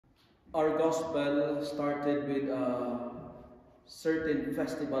Our gospel started with a certain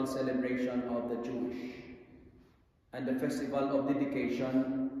festival celebration of the Jewish. And the festival of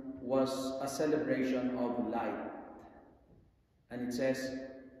dedication was a celebration of light. And it says,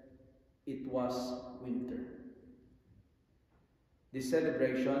 it was winter. This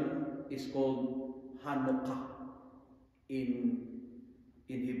celebration is called Hanukkah in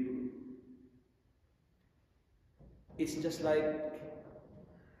Hebrew. It's just like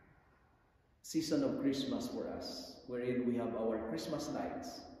season of Christmas for us, wherein we have our Christmas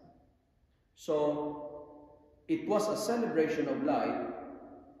lights. So it was a celebration of light,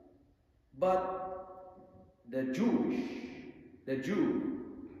 but the Jew,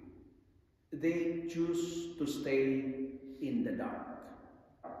 they choose to stay in the dark.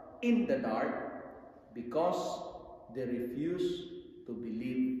 In the dark because they refuse to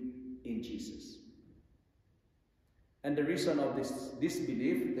believe in Jesus. And the reason of this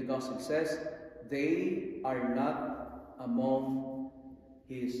disbelief, the gospel says, they are not among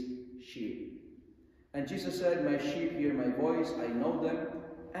his sheep. And Jesus said, my sheep hear my voice, I know them,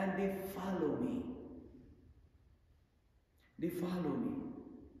 and they follow me. They follow me.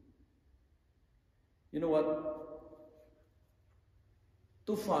 You know what?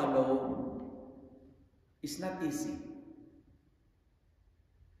 To follow is not easy.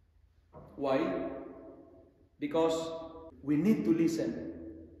 Why? Because we need to listen.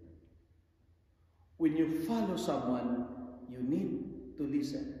 When you follow someone, you need to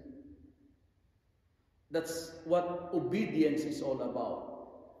listen. That's what obedience is all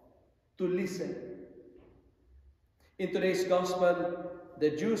about. To listen. In today's gospel,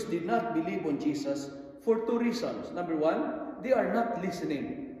 the Jews did not believe on Jesus for two reasons. Number one, they are not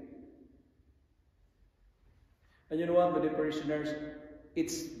listening. And you know what, my dear parishioners?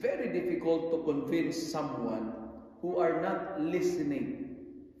 It's very difficult to convince someone who are not listening.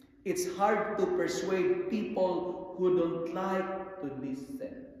 It's hard to persuade people who don't like to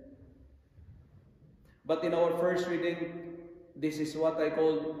listen. But in our first reading, this is what I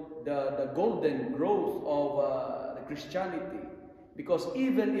call the golden growth of the Christianity. Because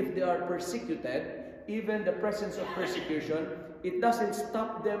even if they are persecuted, even the presence of persecution, it doesn't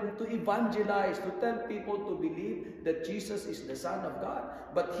stop them to evangelize, to tell people to believe that Jesus is the Son of God.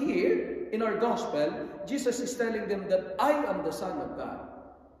 But here, in our gospel, Jesus is telling them that I am the Son of God.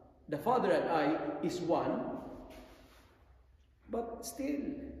 The Father and I is one. But still,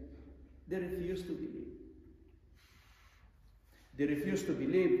 they refuse to believe. They refuse to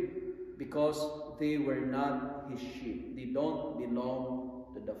believe because they were not his sheep. They don't belong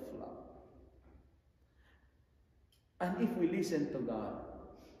to the flock. And if we listen to God,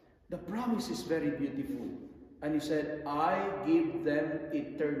 the promise is very beautiful. And he said, I give them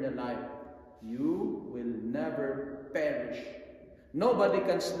eternal life. You will never perish. Nobody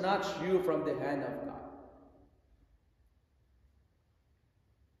can snatch you from the hand of God.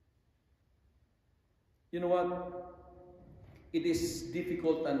 You know what? It is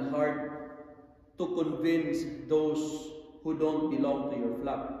difficult and hard to convince those who don't belong to your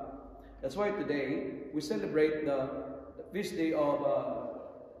flock. That's why today we celebrate the feast day of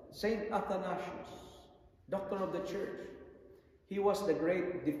Saint Athanasius, doctor of the church. He was the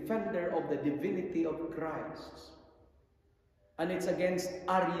great defender of the divinity of Christ. And it's against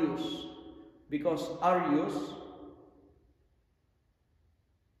Arius, because Arius,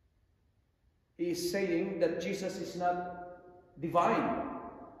 he is saying that Jesus is not divine.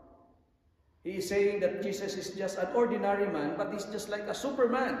 He is saying that Jesus is just an ordinary man, but he's just like a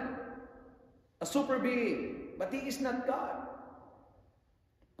superman, a super being, but he is not God.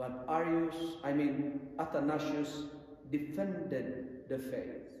 But Athanasius defended the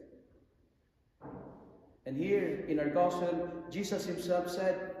faith. And here in our gospel, Jesus himself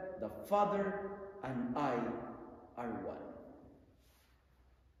said, the Father and I are one.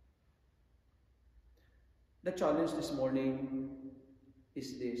 The challenge this morning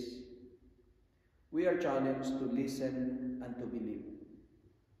is this. We are challenged to listen and to believe.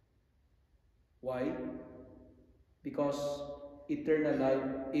 Why? Because eternal life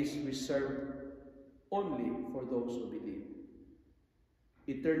is reserved only for those who believe.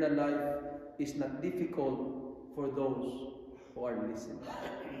 Eternal life is not difficult for those who are listening.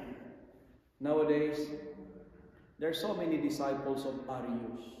 Nowadays, there are so many disciples of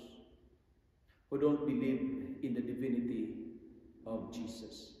Arius who don't believe in the divinity of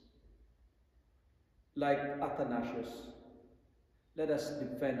Jesus. Like Athanasius, let us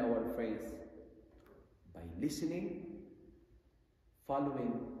defend our faith by listening,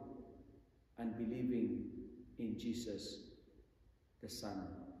 following, and believing in Jesus, the Son